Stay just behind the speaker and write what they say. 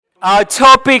Our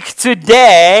topic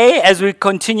today, as we're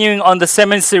continuing on the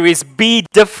sermon series, Be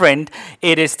Different,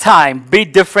 It Is Time. Be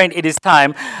Different, It Is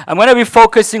Time. I'm going to be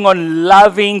focusing on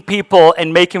loving people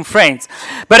and making friends.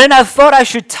 But then I thought I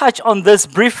should touch on this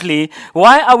briefly.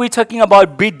 Why are we talking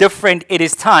about Be Different, It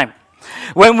Is Time?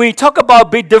 When we talk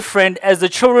about be different as the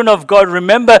children of God,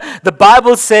 remember the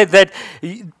Bible said that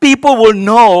people will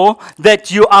know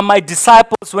that you are my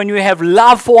disciples when you have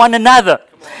love for one another.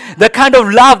 The kind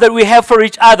of love that we have for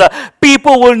each other,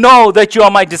 people will know that you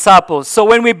are my disciples. So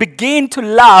when we begin to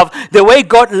love the way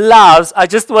God loves, I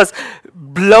just was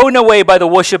blown away by the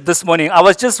worship this morning. I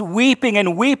was just weeping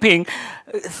and weeping,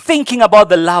 thinking about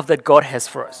the love that God has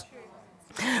for us.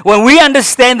 When we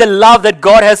understand the love that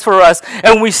God has for us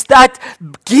and we start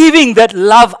giving that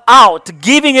love out,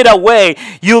 giving it away,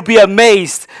 you'll be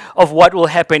amazed of what will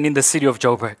happen in the city of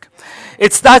Joburg.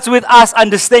 It starts with us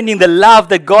understanding the love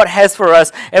that God has for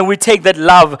us, and we take that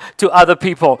love to other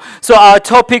people. So our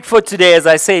topic for today, as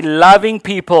I say, loving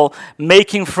people,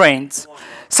 making friends.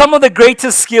 Some of the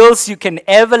greatest skills you can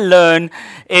ever learn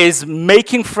is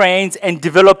making friends and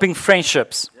developing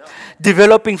friendships.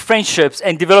 Developing friendships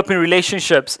and developing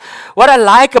relationships. What I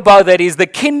like about that is the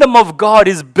kingdom of God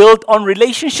is built on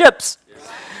relationships.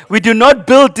 We do not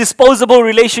build disposable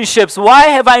relationships. Why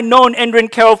have I known Andrew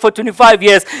and Carol for 25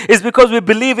 years? It's because we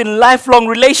believe in lifelong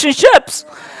relationships.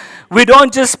 We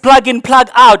don't just plug in, plug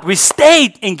out. We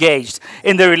stay engaged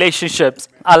in the relationships.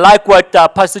 I like what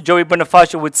Pastor Joey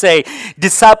Bonifacio would say.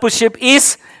 Discipleship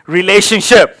is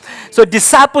relationship. So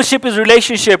discipleship is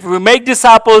relationship. If we make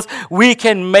disciples, we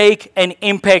can make an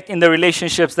impact in the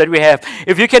relationships that we have.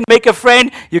 If you can make a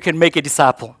friend, you can make a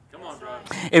disciple.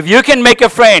 If you can make a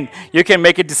friend, you can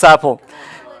make a disciple.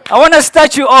 I want to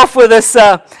start you off with this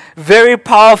very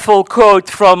powerful quote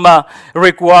from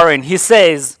Rick Warren. He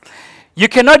says, "You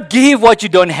cannot give what you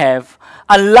don't have.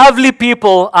 Unlovely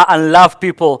people are unloved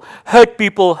people. Hurt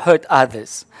people hurt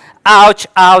others." Ouch,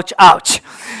 ouch, ouch.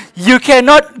 You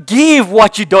cannot give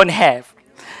what you don't have.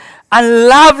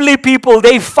 Unlovely people,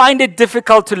 they find it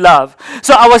difficult to love.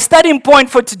 So our starting point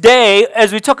for today,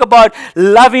 as we talk about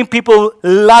loving people,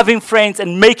 loving friends,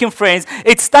 and making friends,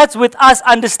 it starts with us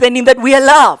understanding that we are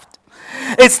loved.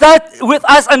 It starts with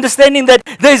us understanding that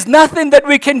there's nothing that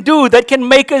we can do that can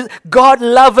make God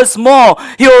love us more.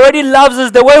 He already loves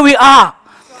us the way we are.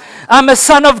 I'm a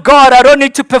son of God. I don't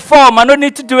need to perform. I don't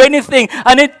need to do anything.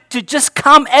 I need to just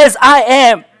come as I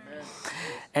am.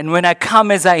 And when I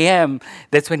come as I am,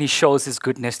 that's when He shows His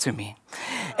goodness to me.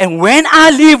 And when I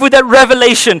live with that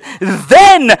revelation,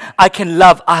 then I can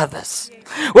love others.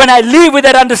 When I live with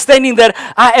that understanding that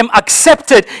I am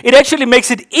accepted, it actually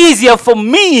makes it easier for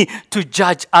me to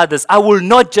judge others. I will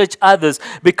not judge others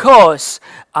because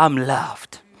I'm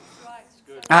loved.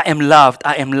 I am loved.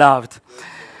 I am loved.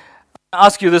 I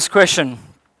ask you this question.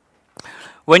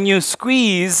 When you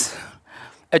squeeze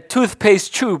a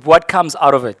toothpaste tube, what comes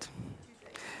out of it?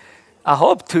 I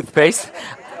hope toothpaste.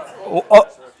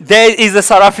 There is a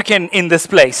South African in this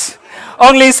place.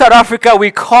 Only in South Africa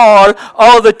we call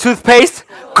all the toothpaste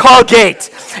Colgate.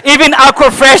 Even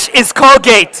Aquafresh is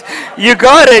Colgate. You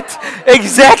got it.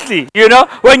 Exactly. You know,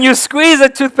 when you squeeze a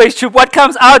toothpaste tube, what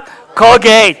comes out?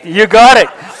 Colgate. You got it.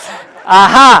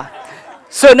 Aha.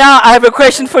 So now I have a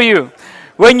question for you.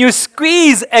 When you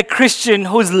squeeze a Christian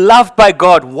who's loved by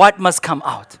God, what must come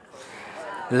out?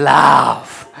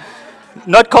 Love.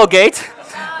 Not Colgate.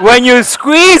 When you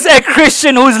squeeze a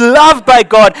Christian who's loved by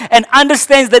God and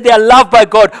understands that they are loved by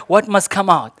God, what must come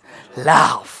out?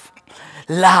 Love.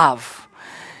 Love.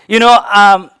 You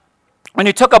know, when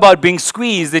you talk about being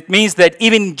squeezed, it means that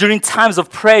even during times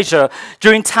of pressure,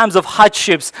 during times of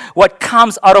hardships, what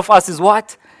comes out of us is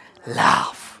what?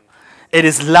 Love. It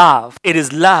is love. It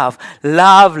is love.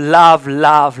 Love, love,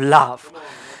 love, love.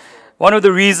 One of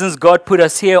the reasons God put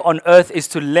us here on earth is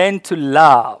to learn to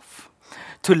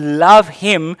love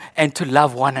Him and to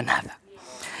love one another.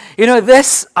 You know,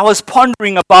 this, I was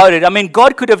pondering about it. I mean,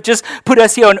 God could have just put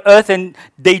us here on earth and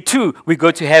day 2, we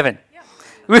go to heaven.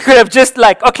 We could have just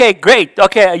like, okay, great.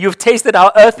 Okay, you've tasted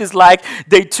how earth is like.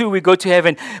 Day 2, we go to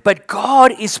heaven. But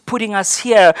God is putting us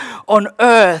here on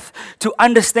earth to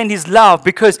understand His love,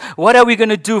 because what are we going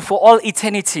to do for all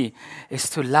eternity is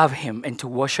to love Him and to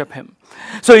worship Him.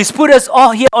 So He's put us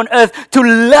all here on earth to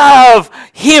love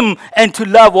Him and to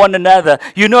love one another.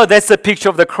 You know, that's the picture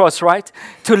of the cross, right?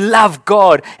 To love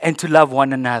God and to love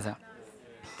one another.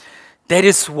 That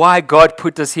is why God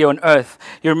put us here on earth.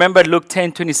 You remember Luke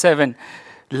 10:27.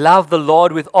 Love the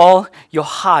Lord with all your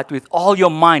heart, with all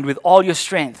your mind, with all your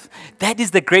strength. That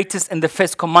is the greatest and the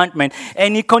first commandment.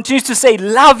 And He continues to say,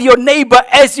 love your neighbor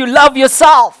as you love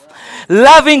yourself.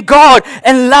 Loving God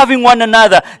and loving one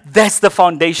another. That's the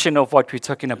foundation of what we're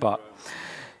talking about.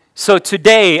 So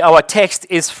today, our text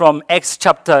is from Acts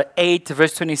chapter 8,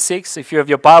 verse 26. If you have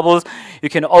your Bibles, you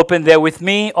can open there with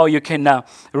me, or you can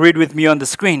read with me on the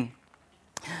screen.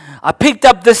 I picked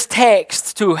up this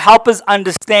text to help us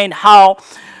understand how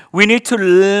we need to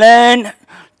learn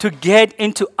to get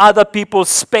into other people's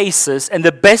spaces, and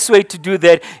the best way to do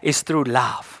that is through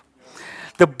love.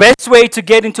 The best way to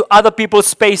get into other people's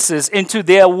spaces, into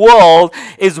their world,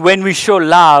 is when we show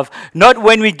love, not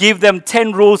when we give them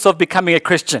 10 rules of becoming a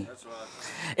Christian.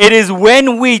 It is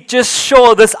when we just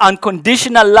show this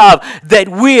unconditional love that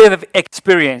we have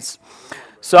experienced.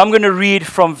 So I'm going to read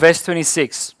from verse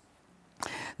 26.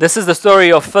 This is the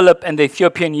story of Philip and the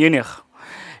Ethiopian eunuch.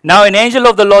 Now an angel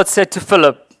of the Lord said to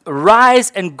Philip,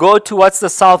 "Rise and go towards the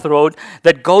south road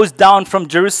that goes down from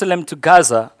Jerusalem to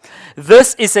Gaza.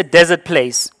 This is a desert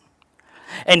place."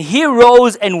 And he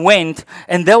rose and went,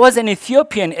 and there was an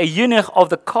Ethiopian, a eunuch of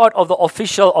the court of the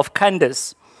official of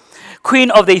Candace, queen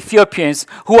of the Ethiopians,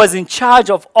 who was in charge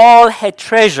of all her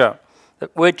treasure. The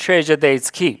word treasure there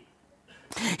is key.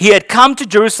 He had come to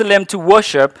Jerusalem to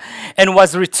worship and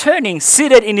was returning,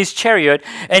 seated in his chariot,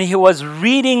 and he was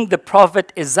reading the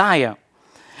prophet Isaiah.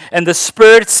 And the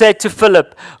Spirit said to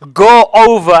Philip, "Go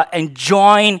over and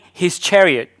join his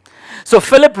chariot." So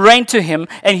Philip ran to him,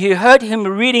 and he heard him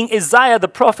reading Isaiah the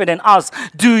prophet and asked,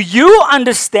 "Do you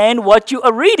understand what you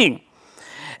are reading?"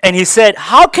 And he said,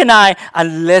 "How can I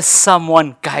unless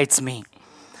someone guides me?"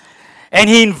 And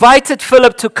he invited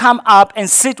Philip to come up and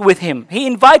sit with him. He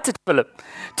invited Philip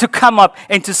to come up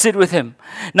and to sit with him.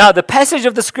 Now, the passage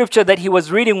of the scripture that he was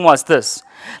reading was this: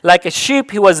 "Like a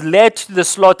sheep, he was led to the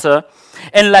slaughter,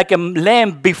 and like a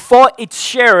lamb before its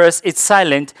shearers is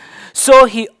silent, so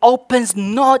he opens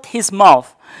not his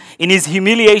mouth. In his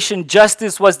humiliation,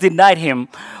 justice was denied him.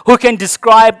 Who can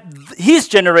describe his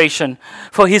generation?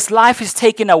 For his life is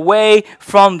taken away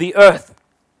from the earth."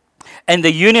 And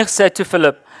the eunuch said to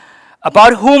Philip,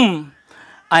 "About whom,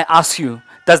 I ask you,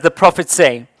 does the prophet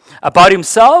say? About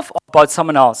himself or about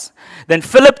someone else?" Then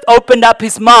Philip opened up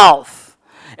his mouth,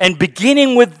 and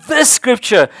beginning with this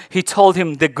scripture, he told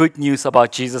him the good news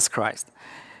about Jesus Christ.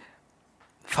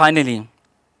 Finally,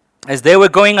 as they were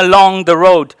going along the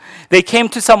road, they came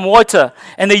to some water,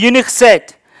 and the eunuch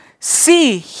said,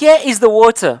 "See, here is the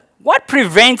water. What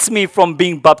prevents me from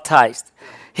being baptized?"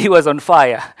 He was on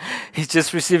fire. He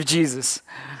just received Jesus.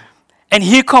 And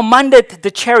he commanded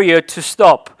the chariot to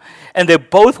stop, and they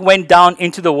both went down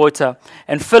into the water.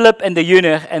 And Philip and the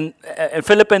eunuch,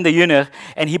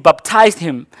 and he baptized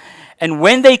him. And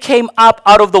when they came up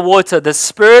out of the water, the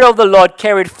Spirit of the Lord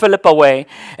carried Philip away,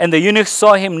 and the eunuch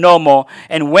saw him no more,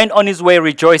 and went on his way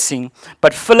rejoicing.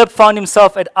 But Philip found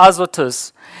himself at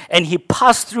Azotus, and he he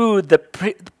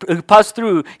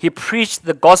preached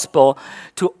the gospel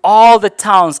to all the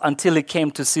towns until he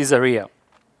came to Caesarea.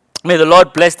 May the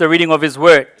Lord bless the reading of his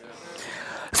word.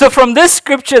 So from this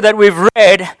scripture that we've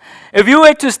read, if you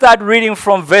were to start reading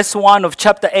from verse 1 of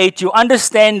chapter 8, you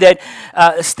understand that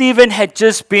Stephen had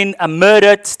just been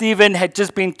murdered, Stephen had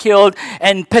just been killed,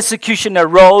 and persecution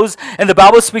arose. And the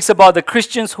Bible speaks about the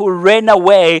Christians who ran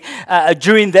away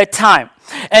during that time.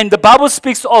 And the Bible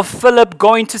speaks of Philip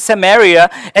going to Samaria,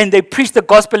 and they preached the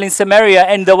gospel in Samaria,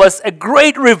 and there was a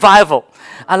great revival.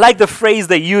 I like the phrase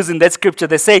they use in that scripture.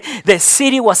 They say, the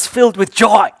city was filled with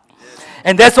joy.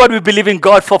 And that's what we believe in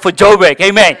God for Joburg.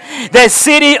 Amen. The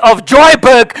city of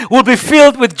Joyburg will be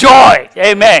filled with joy.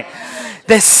 Amen.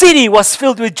 The city was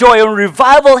filled with joy. When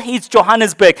revival hits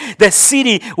Johannesburg, the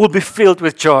city will be filled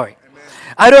with joy. Amen.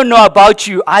 I don't know about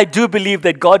you. I do believe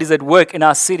that God is at work in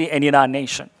our city and in our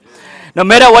nation. No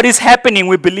matter what is happening,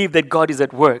 we believe that God is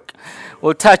at work.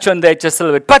 We'll touch on that just a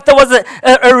little bit. But there was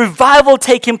a revival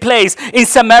taking place in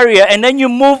Samaria. And then you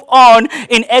move on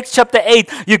in Acts chapter 8.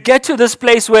 You get to this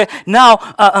place where now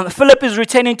Philip is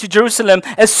returning to Jerusalem.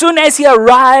 As soon as he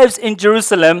arrives in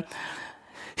Jerusalem,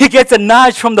 he gets a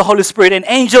nudge from the Holy Spirit. An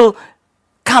angel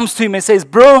comes to him and says,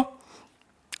 "Bro,"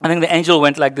 I think the angel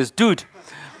went like this, "Dude,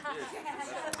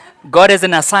 God has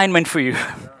an assignment for you.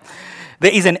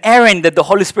 There is an errand that the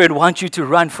Holy Spirit wants you to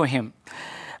run for him."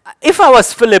 If I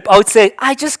was Philip, I would say,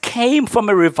 I just came from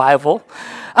a revival.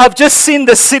 I've just seen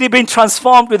the city being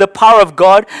transformed with the power of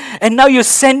God. And now you're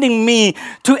sending me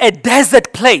to a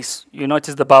desert place. You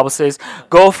notice the Bible says,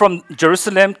 go from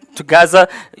Jerusalem to Gaza,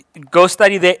 go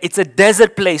study there. It's a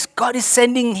desert place. God is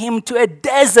sending him to a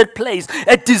desert place,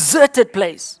 a deserted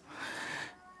place.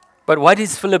 But what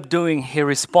is Philip doing? He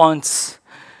responds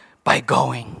by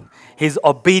going. He's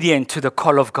obedient to the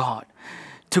call of God,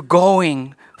 to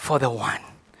going for the one.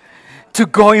 to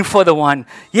going for the one.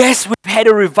 Yes, we've had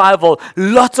a revival.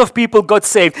 Lots of people got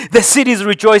saved. The city is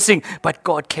rejoicing, but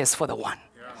God cares for the one.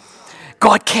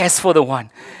 God cares for the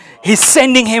one. He's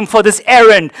sending him for this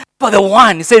errand for the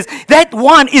one. He says, that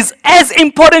one is as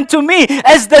important to me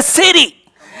as the city.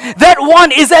 That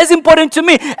one is as important to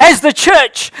me as the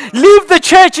church. Leave the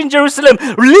church in Jerusalem.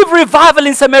 Leave revival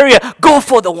in Samaria. Go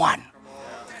for the one.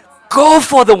 Go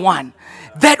for the one.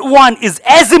 That one is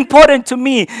as important to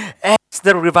me as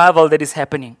the revival that is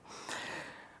happening.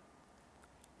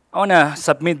 I want to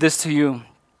submit this to you.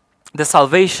 The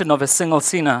salvation of a single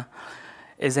sinner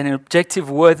is an objective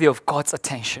worthy of God's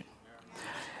attention.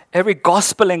 Every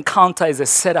gospel encounter is a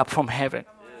setup from heaven.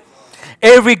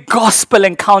 Every gospel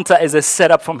encounter is a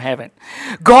setup from heaven.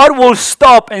 God will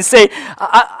stop and say,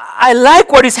 I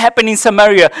like what is happening in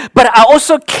Samaria, but I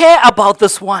also care about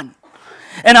this one.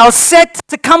 And I'll set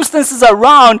circumstances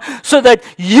around so that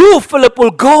you, Philip,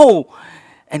 will go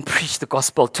and preach the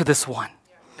gospel to this one.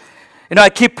 You know, I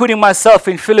keep putting myself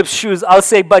in Philip's shoes. I'll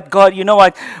say, but God, you know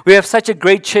what? We have such a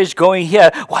great church going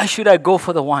here. Why should I go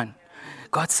for the one?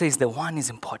 God says the one is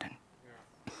important.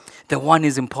 The one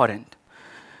is important.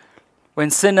 When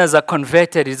sinners are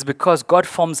converted, it's because God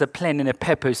forms a plan and a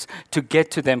purpose to get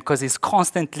to them because He's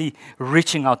constantly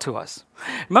reaching out to us.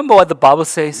 Remember what the Bible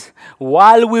says?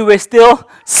 While we were still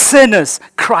sinners,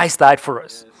 Christ died for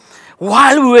us.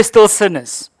 While we were still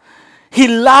sinners. He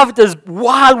loved us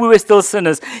while we were still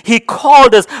sinners. He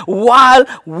called us while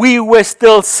we were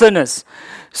still sinners.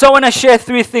 So I want to share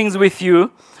 3 things with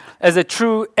you. As a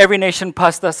true Every Nation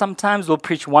pastor, sometimes we'll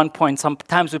preach 1 point,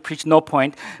 sometimes we'll preach no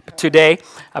point. But today,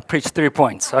 I preach 3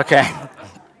 points, okay?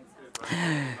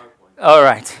 All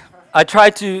right. I try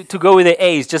to go with the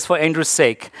A's just for Andrew's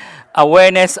sake.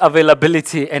 Awareness,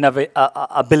 availability, and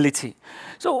ability.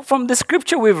 So from the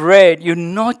scripture we've read, you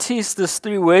notice these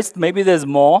 3 words, maybe there's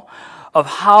more, of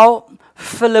how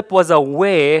Philip was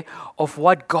aware of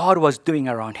what God was doing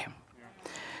around him.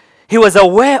 He was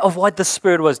aware of what the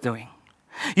Spirit was doing.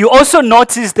 You also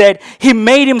notice that he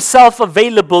made himself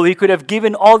available. He could have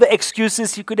given all the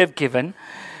excuses he could have given.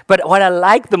 But what I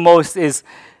like the most is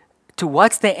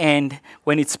towards the end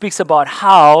when it speaks about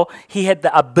how he had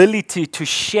the ability to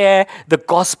share the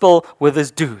gospel with this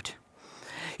dude.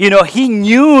 You know, he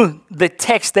knew the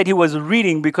text that he was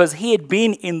reading because he had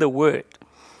been in the Word.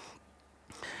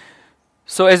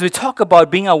 So as we talk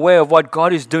about being aware of what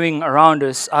God is doing around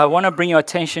us, I want to bring your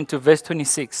attention to verse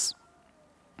 26.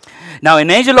 Now an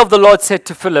angel of the Lord said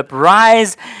to Philip,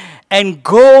 rise and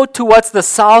go towards the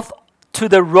south to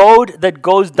the road that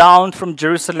goes down from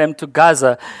Jerusalem to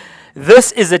Gaza.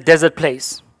 This is a desert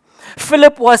place.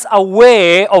 Philip was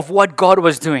aware of what God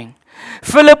was doing.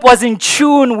 Philip was in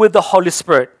tune with the Holy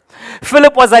Spirit.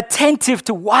 Philip was attentive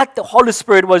to what the Holy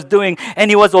Spirit was doing, and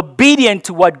he was obedient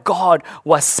to what God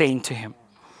was saying to him.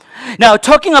 Now,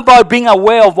 talking about being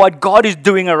aware of what God is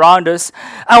doing around us,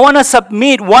 I want to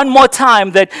submit one more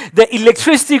time that the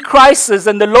electricity crisis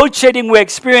and the load shedding we're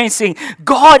experiencing,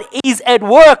 God is at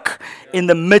work in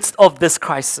the midst of this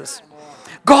crisis.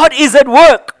 God is at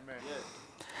work.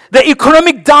 The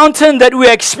economic downturn that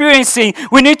we're experiencing,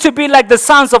 we need to be like the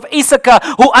sons of Issachar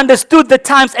who understood the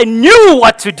times and knew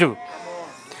what to do.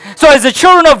 So as the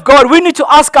children of God, we need to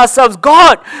ask ourselves,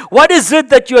 God, what is it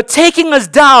that you're taking us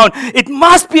down? It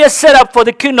must be a setup for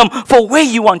the kingdom, for where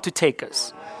you want to take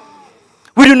us.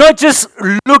 We do not just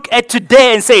look at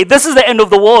today and say, this is the end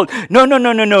of the world. No.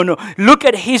 Look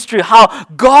at history, how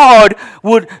God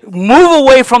would move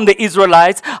away from the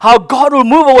Israelites, how God will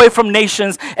move away from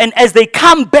nations, and as they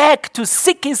come back to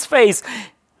seek His face,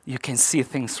 you can see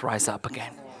things rise up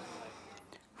again.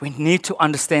 We need to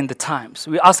understand the times.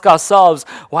 We ask ourselves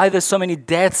why there's so many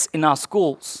deaths in our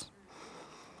schools.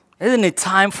 Isn't it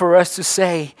time for us to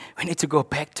say we need to go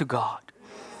back to God?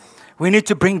 We need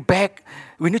to bring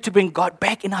God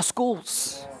back in our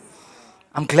schools.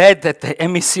 I'm glad that the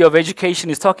MEC of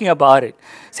Education is talking about it.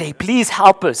 Say, please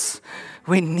help us.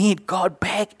 We need God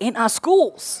back in our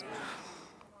schools.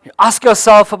 You ask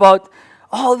yourself about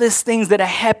all these things that are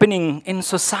happening in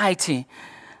society.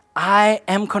 I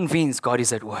am convinced God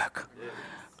is at work.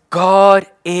 God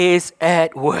is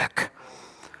at work.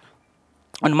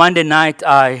 On Monday night,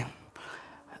 I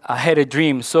had a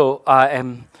dream, so I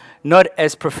am not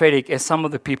as prophetic as some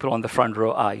of the people on the front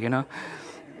row are, you know.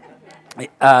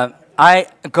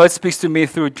 God speaks to me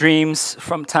through dreams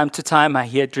from time to time. I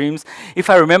hear dreams. If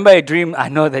I remember a dream, I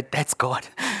know that that's God.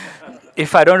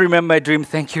 If I don't remember a dream,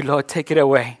 thank you, Lord, take it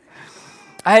away.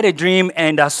 I had a dream,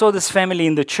 and I saw this family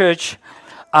in the church.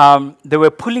 They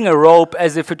were pulling a rope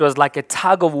as if it was like a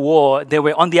tug of war. They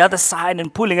were on the other side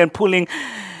and pulling.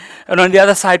 And on the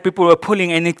other side, people were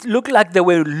pulling, and it looked like they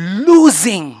were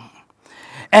losing.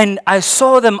 And I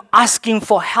saw them asking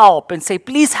for help and say,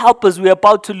 please help us, we're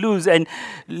about to lose. And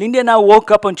Lindy and I woke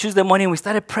up on Tuesday morning, we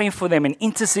started praying for them and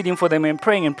interceding for them and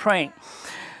praying and praying.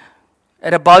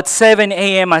 At about 7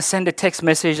 a.m., I sent a text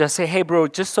message. I say, hey, bro,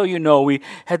 just so you know, we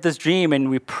had this dream and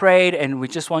we prayed and we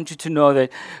just want you to know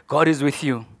that God is with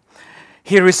you.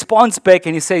 He responds back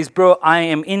and he says, bro, I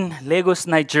am in Lagos,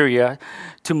 Nigeria.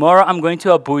 Tomorrow I'm going to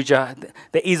Abuja.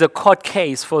 There is a court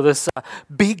case for this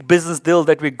big business deal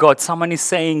that we got. Someone is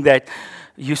saying that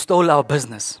you stole our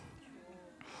business.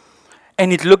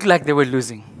 And it looked like they were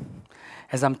losing.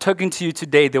 As I'm talking to you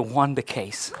today, they won the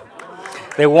case.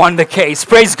 They won the case.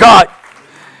 Praise God.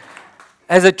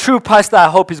 As a true pastor, I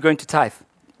hope he's going to tithe.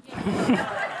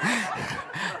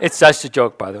 It's just a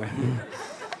joke, by the way.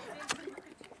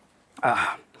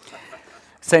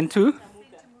 Send to?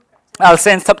 I'll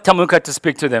send Tamuka to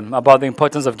speak to them about the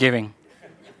importance of giving.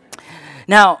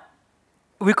 Now,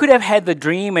 we could have had the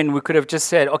dream and we could have just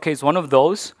said, okay, it's one of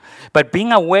those. But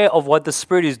being aware of what the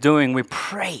Spirit is doing, we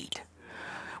prayed.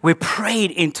 We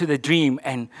prayed into the dream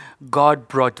and God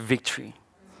brought victory.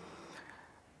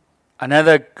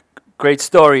 Another great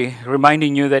story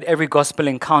reminding you that every gospel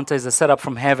encounter is a setup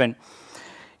from heaven.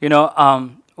 You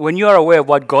know, when you are aware of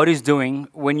what God is doing,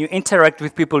 when you interact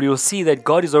with people, you'll see that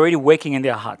God is already working in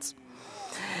their hearts.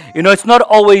 You know, it's not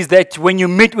always that when you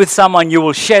meet with someone, you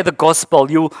will share the gospel.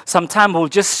 You sometimes will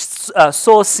just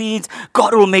sow seeds.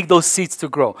 God will make those seeds to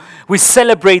grow. We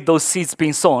celebrate those seeds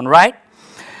being sown, right?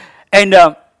 And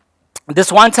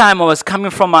this one time I was coming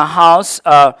from my house,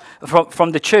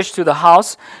 from the church to the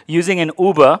house, using an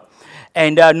Uber.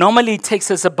 And normally it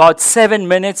takes us about 7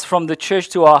 minutes from the church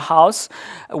to our house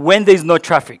when there's no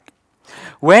traffic.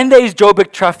 When there is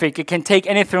Joburg traffic, it can take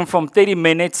anything from 30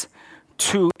 minutes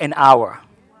to an hour.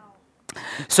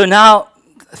 So now,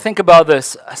 think about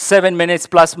this. 7 minutes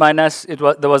plus minus,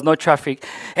 there was no traffic.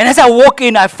 And as I walk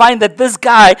in, I find that this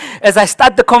guy, as I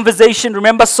start the conversation,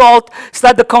 remember SALT,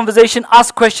 start the conversation,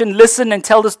 ask question, listen and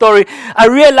tell the story, I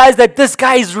realized that this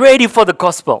guy is ready for the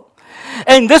gospel.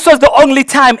 And this was the only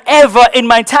time ever in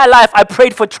my entire life I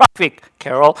prayed for traffic,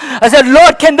 Carol. I said,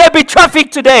 Lord, can there be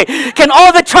traffic today? Can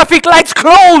all the traffic lights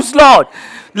close, Lord?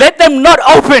 Let them not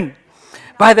open.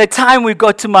 By the time we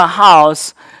got to my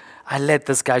house, I led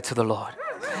this guy to the Lord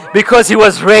because he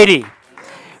was ready.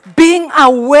 Being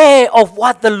aware of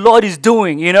what the Lord is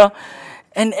doing, you know.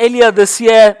 And earlier this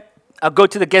year, I go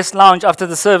to the guest lounge after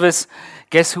the service.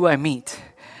 Guess who I meet?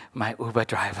 My Uber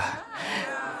driver.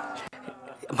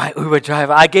 My Uber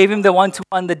driver. I gave him the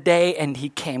one-to-one the day and he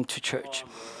came to church.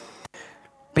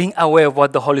 Being aware of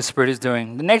what the Holy Spirit is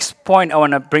doing. The next point I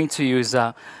want to bring to you is,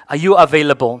 are you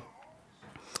available?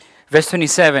 Verse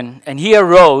 27, and he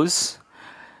arose.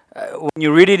 When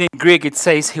you read it in Greek, it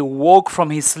says he woke from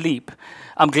his sleep.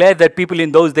 I'm glad that people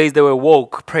in those days, they were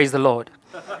woke. Praise the Lord.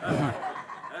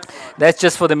 That's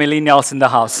just for the millennials in the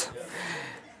house.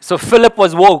 So Philip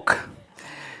was woke.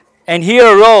 And he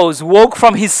arose, woke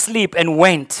from his sleep, and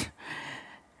went.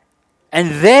 And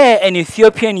there an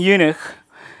Ethiopian eunuch,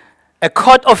 a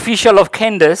court official of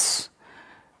Candace,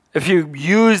 if you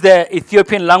use the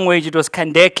Ethiopian language, it was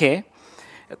Kandake,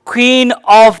 queen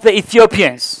of the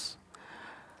Ethiopians,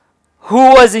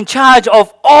 who was in charge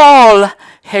of all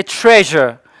her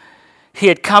treasure, he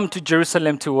had come to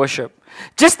Jerusalem to worship.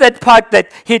 Just that part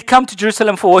that he had come to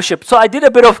Jerusalem for worship. So I did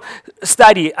a bit of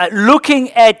study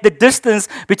looking at the distance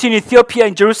between Ethiopia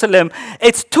and Jerusalem.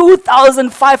 It's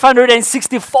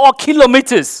 2,564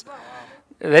 kilometers.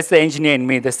 That's the engineer in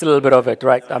me. There's still a little bit of it,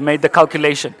 right? I made the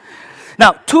calculation.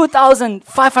 Now,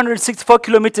 2,564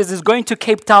 kilometers is going to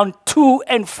Cape Town to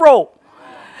and fro.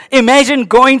 Imagine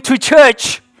going to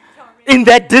church in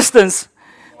that distance.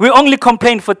 We only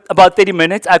complained for about 30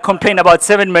 minutes. I complained about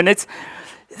 7 minutes.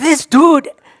 This dude,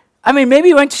 I mean, maybe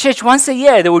he went to church once a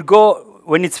year. They would go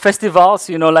when it's festivals,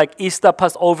 you know, like Easter,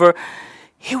 Passover.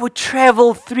 He would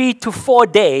travel 3 to 4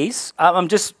 days. I'm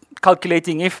just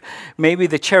calculating if maybe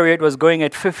the chariot was going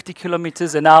at 50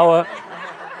 kilometers an hour.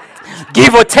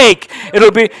 Give or take,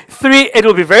 it'll be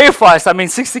very fast. I mean,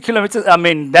 60 kilometers, I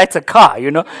mean, that's a car,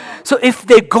 you know. So if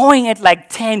they're going at like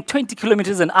 10, 20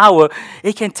 kilometers an hour,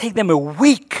 it can take them a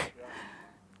week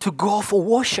to go for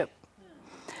worship.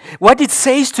 What it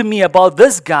says to me about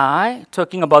this guy,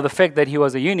 talking about the fact that he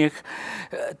was a eunuch,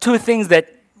 two things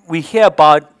that we hear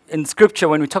about in Scripture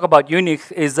when we talk about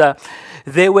eunuchs is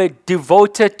they were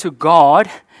devoted to God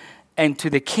and to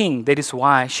the king. That is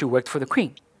why she worked for the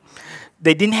queen.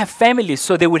 They didn't have families,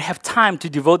 so they would have time to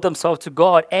devote themselves to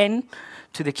God and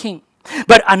to the king.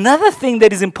 But another thing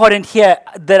that is important here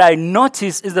that I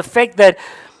noticed is the fact that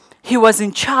he was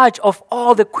in charge of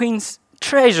all the queen's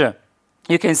treasure.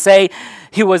 You can say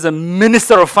he was a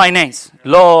minister of finance.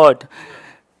 Lord,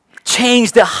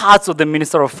 change the hearts of the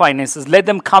minister of finances. Let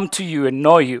them come to you and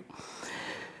know you.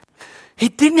 He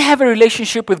didn't have a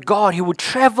relationship with God. He would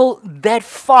travel that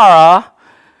far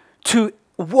to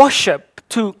worship,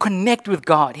 to connect with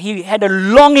God. He had a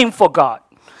longing for God.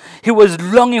 He was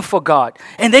longing for God.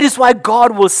 And that is why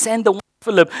God will send the one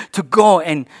Philip to go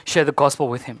and share the gospel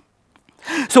with him.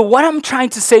 So what I'm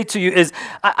trying to say to you is,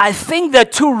 I think there are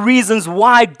two reasons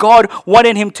why God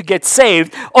wanted him to get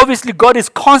saved. Obviously, God is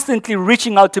constantly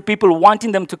reaching out to people,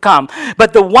 wanting them to come.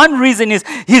 But the one reason is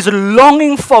his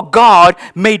longing for God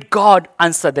made God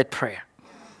answer that prayer.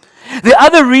 The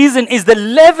other reason is the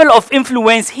level of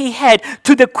influence he had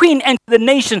to the queen and to the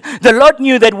nation. The Lord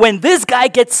knew that when this guy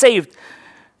gets saved,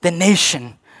 the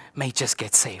nation may just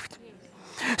get saved.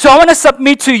 So I want to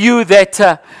submit to you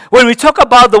that when we talk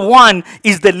about the one,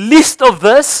 is the least of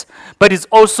this, but it's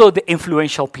also the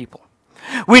influential people.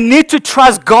 We need to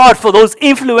trust God for those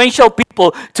influential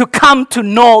people to come to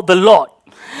know the Lord.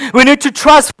 We need to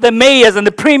trust the mayors and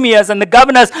the premiers and the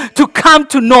governors to come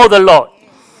to know the Lord.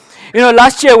 You know,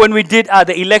 last year when we did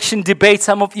the election debate,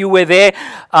 some of you were there.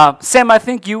 Sam, I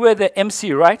think you were the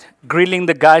MC, right? Grilling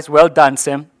the guys. Well done,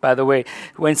 Sam, by the way.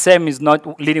 When Sam is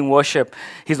not leading worship,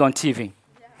 he's on TV.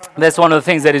 That's one of the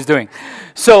things that he's doing.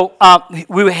 So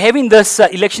we were having this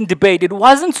election debate. It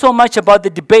wasn't so much about the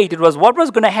debate. It was what was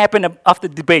going to happen after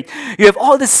the debate. You have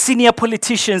all the senior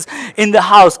politicians in the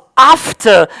house.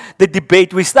 After the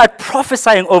debate, we start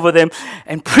prophesying over them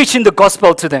and preaching the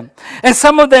gospel to them. And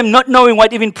some of them, not knowing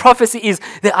what even prophecy is,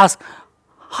 they ask,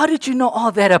 how did you know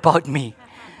all that about me?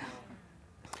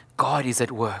 God is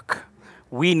at work.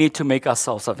 We need to make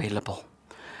ourselves available.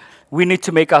 We need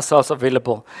to make ourselves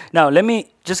available. Now, let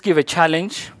me just give a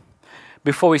challenge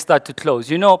before we start to close.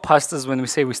 You know, pastors, when we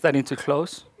say we're starting to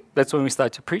close, that's when we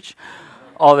start to preach.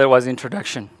 All there was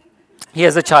introduction.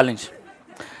 Here's a challenge.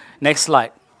 Next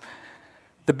slide.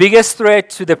 The biggest threat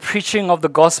to the preaching of the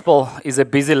gospel is a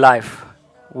busy life.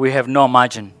 We have no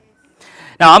margin.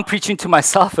 Now, I'm preaching to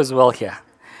myself as well here.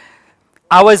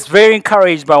 I was very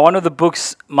encouraged by one of the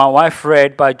books my wife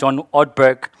read by John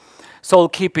Ortberg, Soul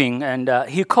Keeping, and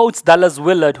he quotes Dallas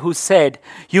Willard, who said,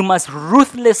 you must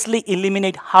ruthlessly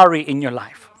eliminate hurry in your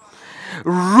life.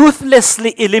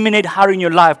 Ruthlessly eliminate hurry in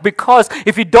your life, because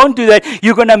if you don't do that,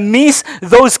 you're going to miss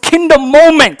those kingdom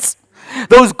moments,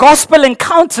 those gospel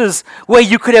encounters where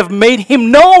you could have made him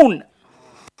known.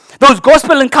 Those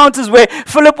gospel encounters where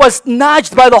Philip was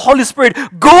nudged by the Holy Spirit.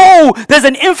 Go! There's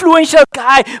an influential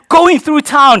guy going through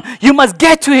town. You must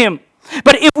get to him.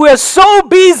 But if we are so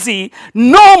busy,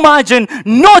 no margin,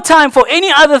 no time for any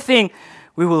other thing,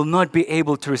 we will not be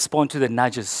able to respond to the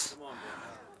nudges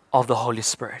of the Holy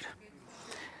Spirit.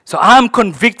 So I'm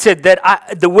convicted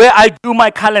that the way I do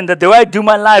my calendar, the way I do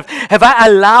my life, have I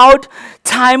allowed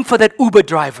time for that Uber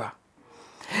driver?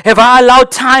 Have I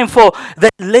allowed time for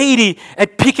that lady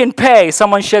at Pick n Pay?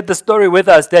 Someone shared the story with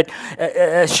us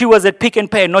that she was at Pick n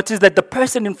Pay. Noticed that the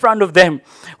person in front of them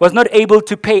was not able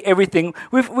to pay everything.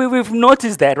 We've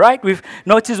noticed that, right? We've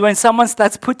noticed when someone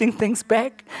starts putting things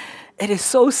back. It is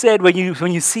so sad when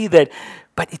you see that.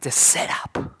 But it's a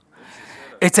setup.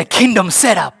 It's a kingdom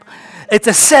setup. It's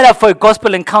a setup for a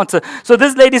gospel encounter. So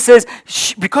this lady says,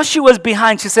 because she was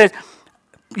behind, she says,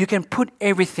 you can put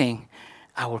everything.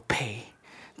 I will pay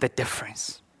the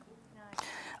difference.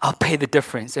 I'll pay the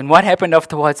difference. And what happened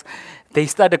afterwards? They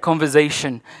started a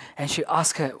conversation, and she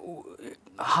asked her,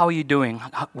 how are you doing?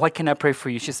 What can I pray for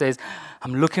you? She says,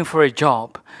 I'm looking for a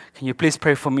job. Can you please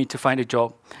pray for me to find a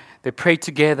job? They prayed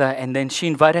together, and then she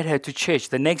invited her to church.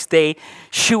 The next day,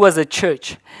 she was at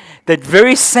church. That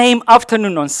very same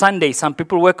afternoon on Sunday, some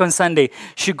people work on Sunday,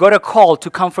 she got a call to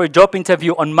come for a job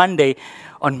interview on Monday.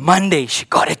 On Monday, she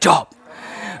got a job.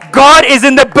 God is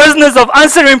in the business of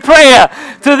answering prayer.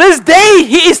 To this day,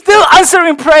 he is still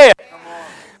answering prayer.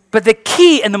 But the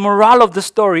key and the morale of the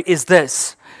story is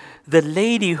this. The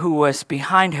lady who was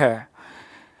behind her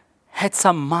had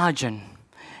some margin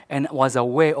and was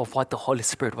aware of what the Holy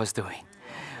Spirit was doing.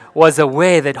 Was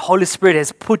aware that Holy Spirit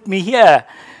has put me here,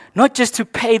 not just to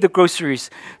pay the groceries,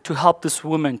 to help this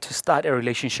woman to start a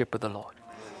relationship with the Lord.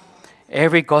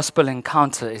 Every gospel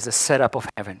encounter is a setup of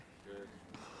heaven.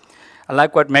 I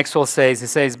like what Maxwell says. He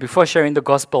says, before sharing the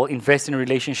gospel, invest in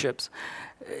relationships.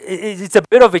 It's a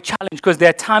bit of a challenge because there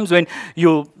are times when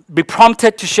you'll be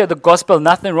prompted to share the gospel,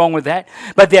 nothing wrong with that.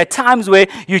 But there are times where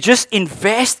you just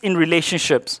invest in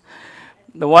relationships.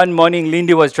 The one morning,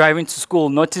 Lindy was driving to school,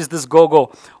 noticed this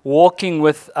gogo walking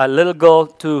with a little girl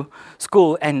to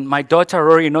school. And my daughter,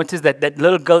 Rory, noticed that that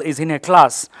little girl is in her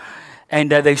class. And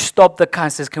they stopped the car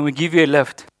and says, can we give you a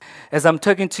lift? As I'm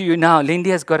talking to you now, Lindy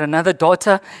has got another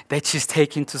daughter that she's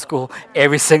taking to school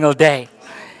every single day.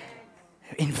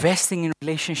 Investing in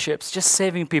relationships, just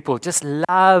saving people, just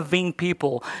loving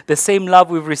people. The same love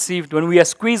we've received. When we are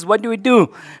squeezed, what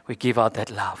do? We give out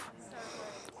that love.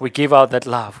 We give out that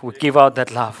love. We give out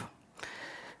that love.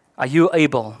 Are you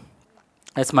able?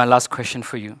 That's my last question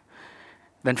for you.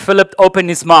 Then Philip opened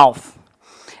his mouth.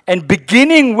 And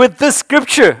beginning with this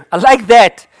scripture, I like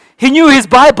that. He knew his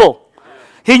Bible.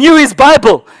 He knew his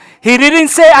Bible. He didn't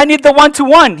say, I need the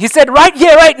one-to-one. He said, right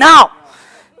here, right now.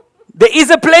 There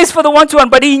is a place for the one-to-one,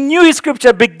 but he knew his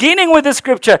scripture. Beginning with the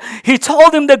scripture, he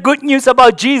told him the good news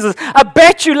about Jesus. I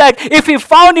bet you, like, if he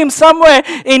found him somewhere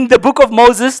in the book of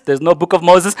Moses, there's no book of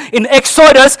Moses, in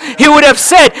Exodus, he would have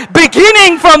said,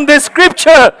 beginning from the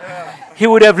scripture, he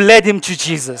would have led him to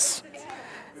Jesus.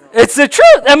 It's the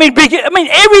truth. I mean,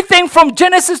 everything from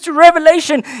Genesis to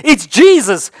Revelation, it's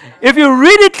Jesus. If you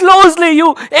read it closely,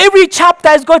 every chapter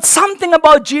has got something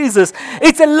about Jesus.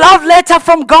 It's a love letter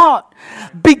from God.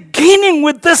 Beginning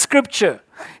with this scripture.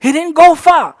 He didn't go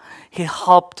far. He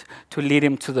helped to lead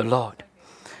him to the Lord.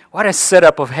 What a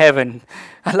setup of heaven.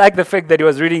 I like the fact that he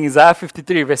was reading Isaiah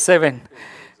 53 verse 7.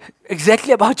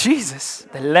 Exactly about Jesus,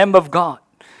 the Lamb of God.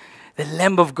 The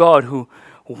Lamb of God who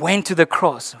went to the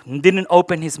cross and didn't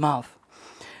open his mouth.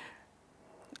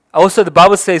 Also, the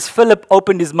Bible says Philip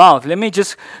opened his mouth. Let me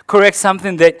just correct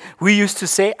something that we used to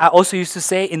say. I also used to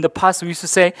say in the past, we used to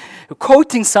say,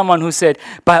 quoting someone who said,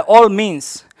 by all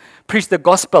means, preach the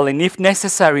gospel, and if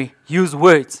necessary, use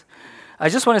words. I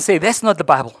just want to say, that's not the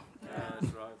Bible.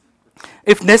 That's right.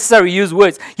 If necessary, use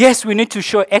words. Yes, we need to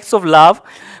show acts of love,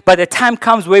 but the time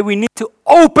comes where we need to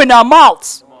open our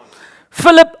mouths.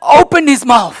 Philip opened his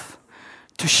mouth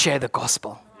to share the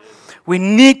gospel. We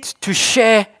need to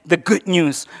share the good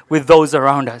news with those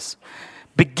around us.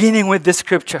 Beginning with the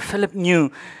scripture, Philip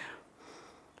knew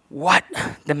what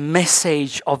the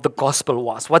message of the gospel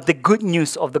was, what the good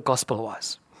news of the gospel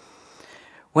was.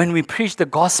 When we preach the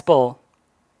gospel,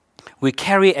 we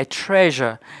carry a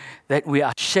treasure that we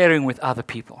are sharing with other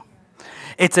people.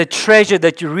 It's a treasure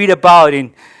that you read about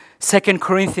in 2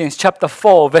 Corinthians chapter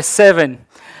 4, verse 7.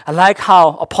 I like how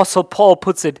Apostle Paul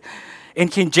puts it in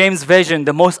King James Version,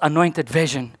 the most anointed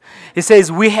version. He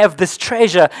says, we have this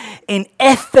treasure in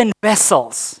earthen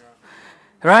vessels.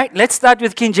 Right? Let's start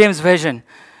with King James Version.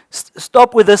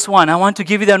 Stop with this one. I want to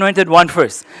give you the anointed one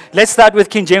first. Let's start with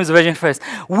King James Version first.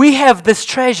 We have this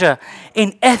treasure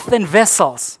in earthen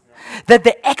vessels, that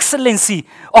the excellency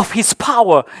of his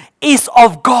power is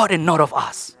of God and not of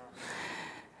us.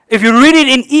 If you read it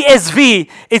in ESV,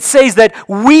 it says that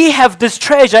we have this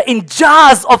treasure in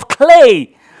jars of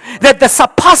clay, that the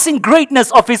surpassing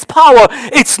greatness of his power,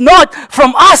 it's not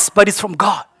from us, but it's from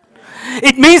God.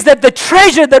 It means that the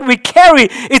treasure that we carry,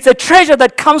 it's a treasure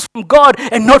that comes from God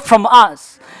and not from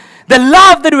us. The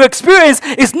love that we experience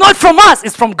is not from us,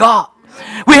 it's from God.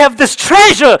 We have this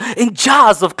treasure in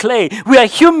jars of clay. We are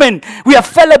human, we are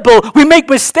fallible, we make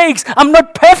mistakes. I'm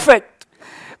not perfect,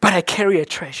 but I carry a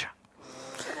treasure.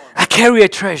 I carry a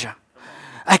treasure.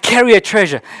 I carry a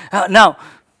treasure. Now,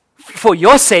 for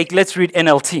your sake, let's read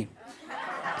NLT.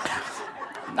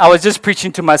 I was just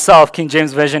preaching to myself, King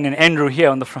James Version, and Andrew here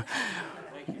on the front.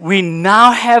 We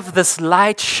now have this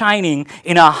light shining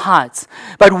in our hearts,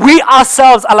 but we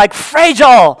ourselves are like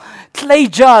fragile clay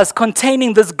jars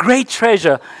containing this great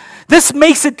treasure. This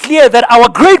makes it clear that our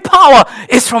great power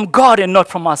is from God and not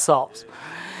from ourselves.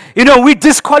 You know, we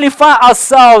disqualify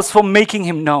ourselves from making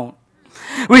him known.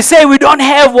 We say we don't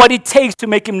have what it takes to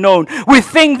make him known. We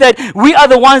think that we are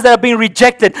the ones that are being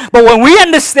rejected. But when we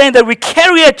understand that we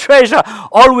carry a treasure,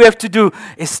 all we have to do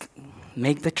is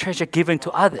make the treasure given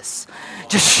to others.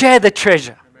 Just share the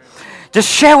treasure. Just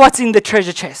share what's in the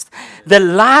treasure chest. The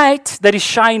light that is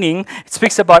shining, it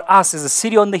speaks about us as a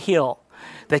city on the hill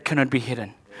that cannot be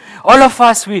hidden. All of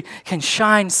us, we can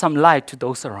shine some light to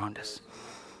those around us.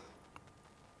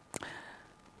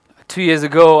 2 years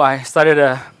ago, I started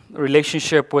a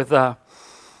relationship with a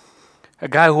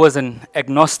guy who was an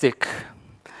agnostic,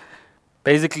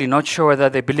 basically not sure whether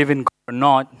they believe in God or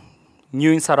not,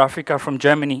 new in South Africa from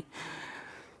Germany.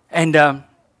 And I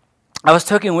was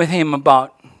talking with him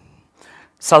about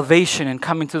salvation and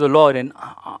coming to the Lord. And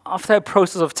after a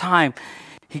process of time,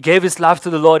 he gave his life to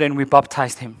the Lord and we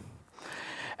baptized him.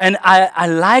 And I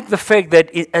like the fact that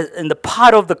in the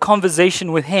part of the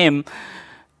conversation with him,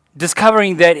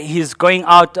 discovering that he's going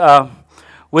out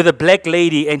with a black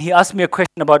lady, and he asked me a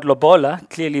question about lobola.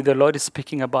 Clearly, the Lord is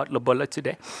speaking about lobola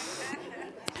today.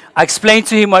 I explained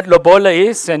to him what lobola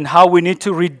is and how we need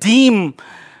to redeem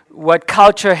what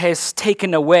culture has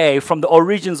taken away from the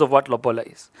origins of what lobola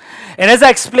is. And as I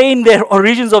explained the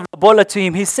origins of lobola to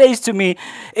him, he says to me,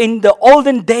 in the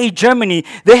olden day Germany,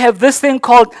 they have this thing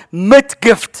called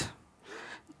Mitgift.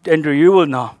 Andrew, you will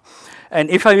know. And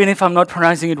even if I'm not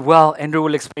pronouncing it well, Andrew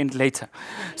will explain it later.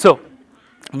 So,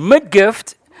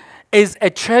 Mitgift is a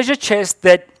treasure chest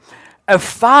that a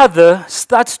father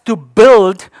starts to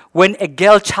build when a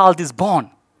girl child is born.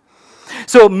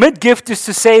 So Mitgift is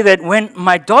to say that when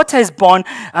my daughter is born,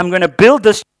 I'm going to build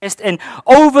this chest, and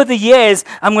over the years,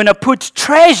 I'm going to put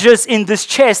treasures in this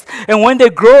chest. And when they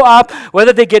grow up,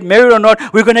 whether they get married or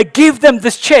not, we're going to give them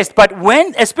this chest. But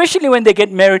especially when they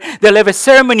get married, they'll have a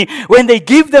ceremony when they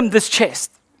give them this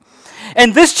chest.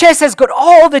 And this chest has got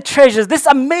all the treasures, these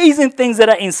amazing things that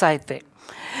are inside there.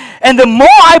 And the more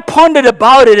I pondered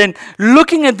about it and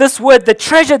looking at this word, the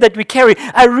treasure that we carry,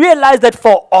 I realized that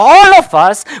for all of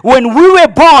us, when we were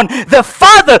born, the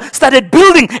Father started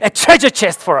building a treasure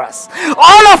chest for us.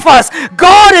 All of us,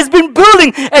 God has been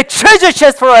building a treasure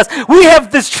chest for us. We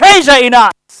have this treasure in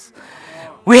us.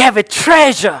 We have a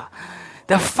treasure.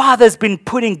 The Father has been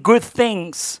putting good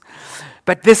things.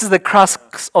 But this is the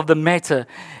crux of the matter.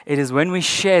 It is when we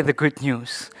share the good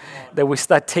news that we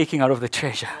start taking out of the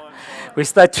treasure. We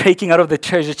start taking out of the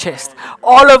treasure chest.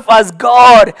 All of us,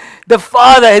 God, the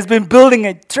Father, has been building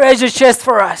a treasure chest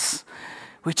for us.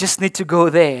 We just need to go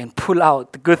there and pull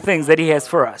out the good things that He has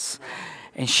for us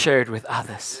and share it with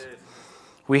others.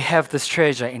 We have this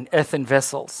treasure in earthen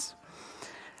vessels.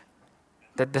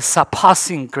 That the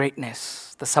surpassing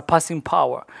greatness, the surpassing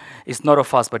power is not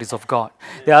of us, but it's of God.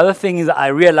 The other thing is I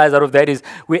realize out of that is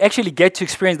we actually get to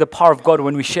experience the power of God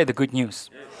when we share the good news.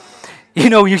 You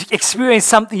know, you experience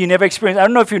something you never experienced. I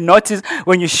don't know if you notice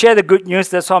when you share the good news,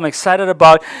 that's what I'm excited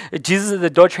about. Jesus is the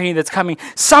door training that's coming.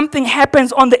 Something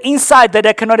happens on the inside that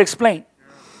I cannot explain.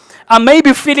 I may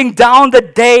be feeling down the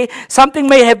day. Something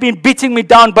may have been beating me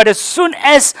down. But as soon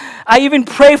as I even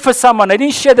pray for someone, I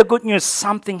didn't share the good news,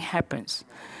 something happens.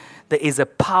 There is a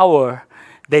power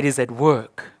that is at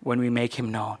work when we make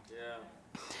Him known.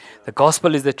 The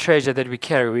gospel is the treasure that we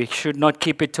carry. We should not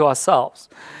keep it to ourselves.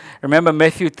 Remember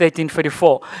Matthew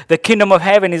 13:44. The kingdom of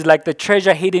heaven is like the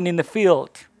treasure hidden in the field.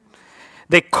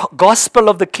 The gospel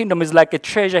of the kingdom is like a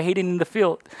treasure hidden in the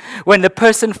field. When the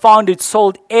person found it,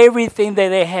 sold everything that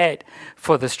they had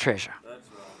for this treasure.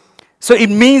 So it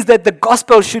means that the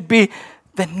gospel should be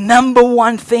the number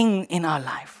one thing in our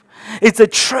life. It's a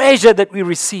treasure that we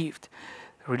received.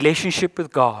 Relationship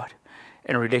with God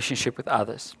and relationship with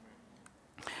others.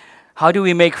 How do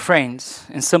we make friends?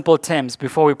 In simple terms,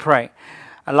 before we pray.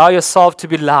 Allow yourself to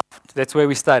be loved. That's where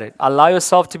we started. Allow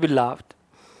yourself to be loved.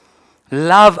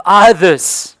 Love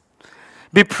others.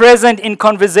 Be present in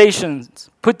conversations.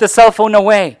 Put the cell phone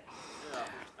away.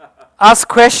 Ask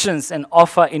questions and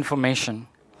offer information.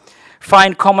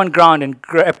 Find common ground and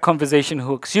grab conversation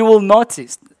hooks. You will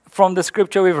notice from the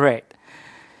scripture we've read,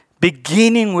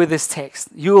 beginning with this text,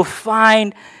 you will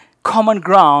find common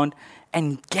ground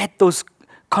and get those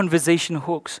conversation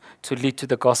hooks to lead to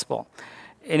the gospel.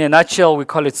 In a nutshell, we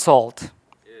call it salt.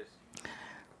 Yes.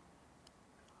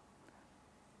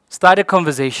 Start a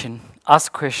conversation,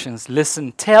 ask questions,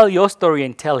 listen, tell your story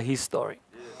and tell his story.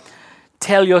 Yes.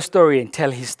 Tell your story and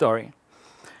tell his story.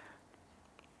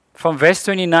 From verse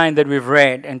 29 that we've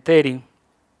read and 30,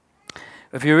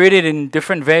 if you read it in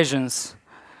different versions,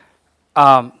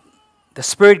 the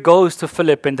Spirit goes to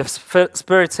Philip and the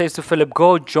Spirit says to Philip,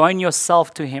 go join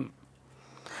yourself to him.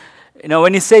 You know,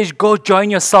 when he says, go join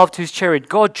yourself to his chariot,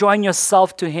 go join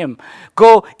yourself to him,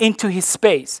 go into his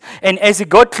space. And as he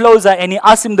got closer and he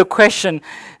asked him the question,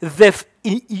 the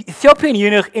Ethiopian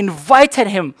eunuch invited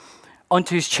him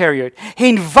onto his chariot. He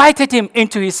invited him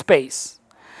into his space.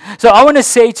 So I want to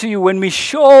say to you, when we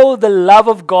show the love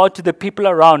of God to the people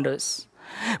around us,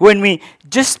 when we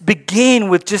just begin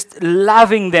with just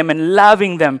loving them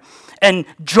and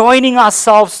joining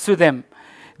ourselves to them,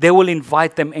 they will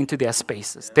invite them into their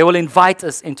spaces. They will invite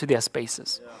us into their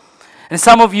spaces. Yeah. And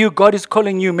some of you, God is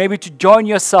calling you maybe to join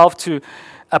yourself to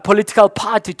a political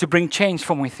party to bring change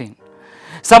from within.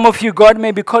 Some of you, God may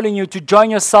be calling you to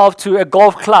join yourself to a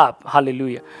golf club.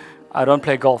 Hallelujah. I don't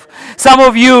play golf. Some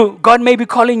of you, God may be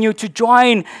calling you to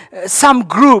join some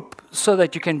group so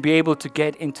that you can be able to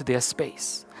get into their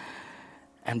space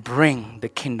and bring the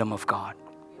kingdom of God.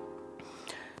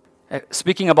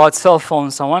 Speaking about cell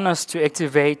phones, I want us to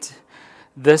activate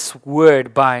this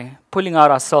word by pulling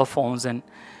out our cell phones and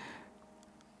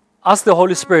ask the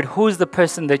Holy Spirit, who is the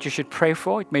person that you should pray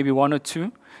for? It may be one or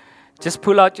two. Just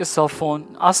pull out your cell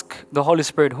phone. Ask the Holy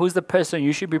Spirit, who is the person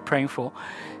you should be praying for?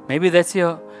 Maybe that's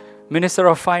your Minister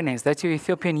of Finance. That's your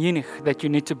Ethiopian eunuch that you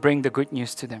need to bring the good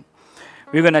news to them.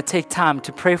 We're going to take time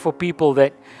to pray for people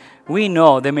that we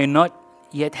know they may not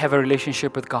yet have a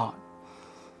relationship with God.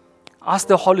 Ask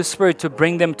the Holy Spirit to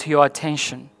bring them to your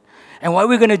attention. And what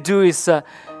we're going to do is,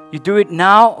 you do it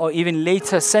now or even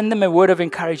later, send them a word of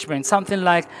encouragement. Something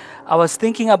like, I was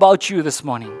thinking about you this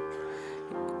morning.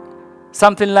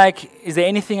 Something like, is there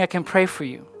anything I can pray for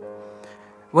you?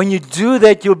 When you do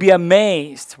that, you'll be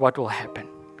amazed what will happen,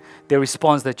 the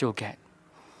response that you'll get.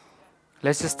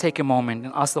 Let's just take a moment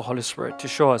and ask the Holy Spirit to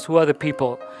show us who are the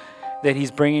people that He's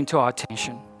bringing to our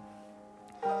attention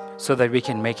so that we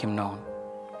can make Him known.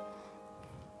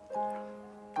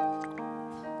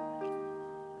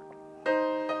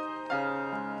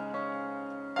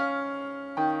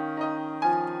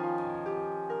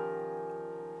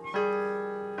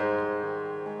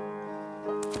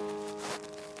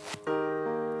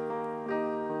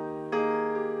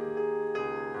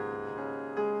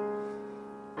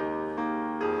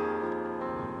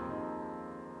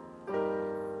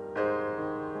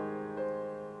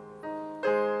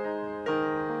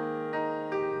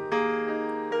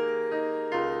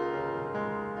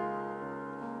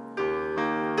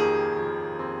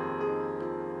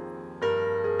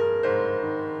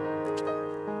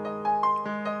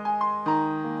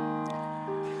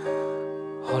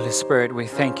 Holy Spirit, we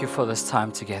thank you for this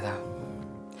time together.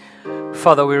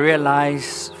 Father, we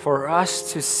realize for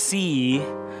us to see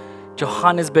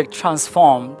Johannesburg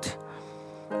transformed,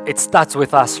 it starts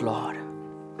with us, Lord.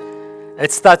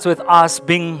 It starts with us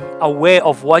being aware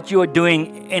of what you are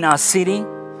doing in our city.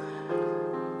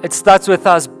 It starts with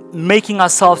us making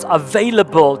ourselves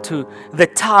available to the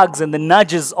tugs and the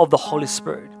nudges of the Holy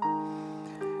Spirit.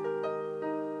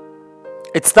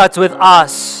 It starts with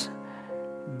us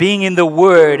being in the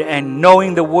Word and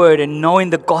knowing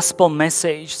the gospel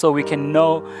message so we can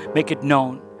make it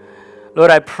known.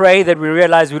 Lord, I pray that we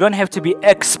realize we don't have to be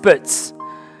experts.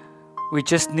 We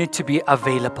just need to be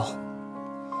available.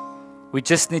 We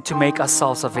just need to make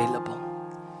ourselves available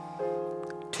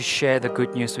to share the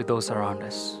good news with those around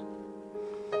us.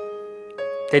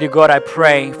 Daddy God, I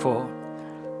pray for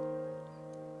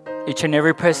each and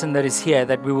every person that is here,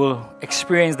 that we will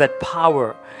experience that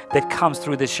power that comes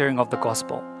through the sharing of the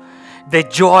gospel, the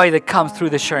joy that comes through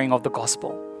the sharing of the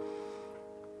gospel.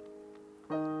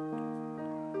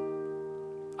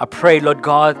 I pray, Lord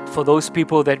God, for those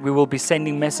people that we will be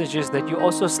sending messages, that you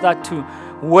also start to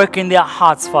work in their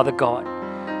hearts, Father God.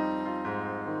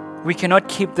 We cannot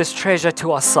keep this treasure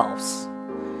to ourselves.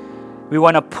 We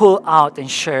want to pull out and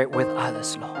share it with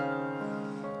others, Lord.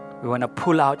 We want to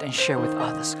pull out and share with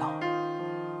others, God.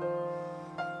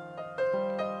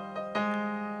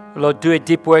 Lord, do a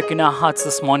deep work in our hearts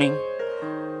this morning.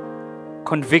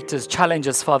 Convict us, challenge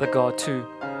us, Father God, to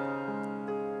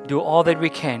do all that we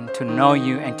can to know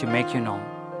you and to make you known.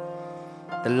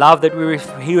 The love that we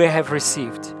have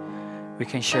received, we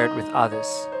can share it with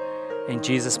others. In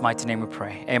Jesus' mighty name we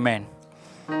pray. Amen.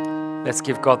 Let's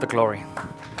give God the glory.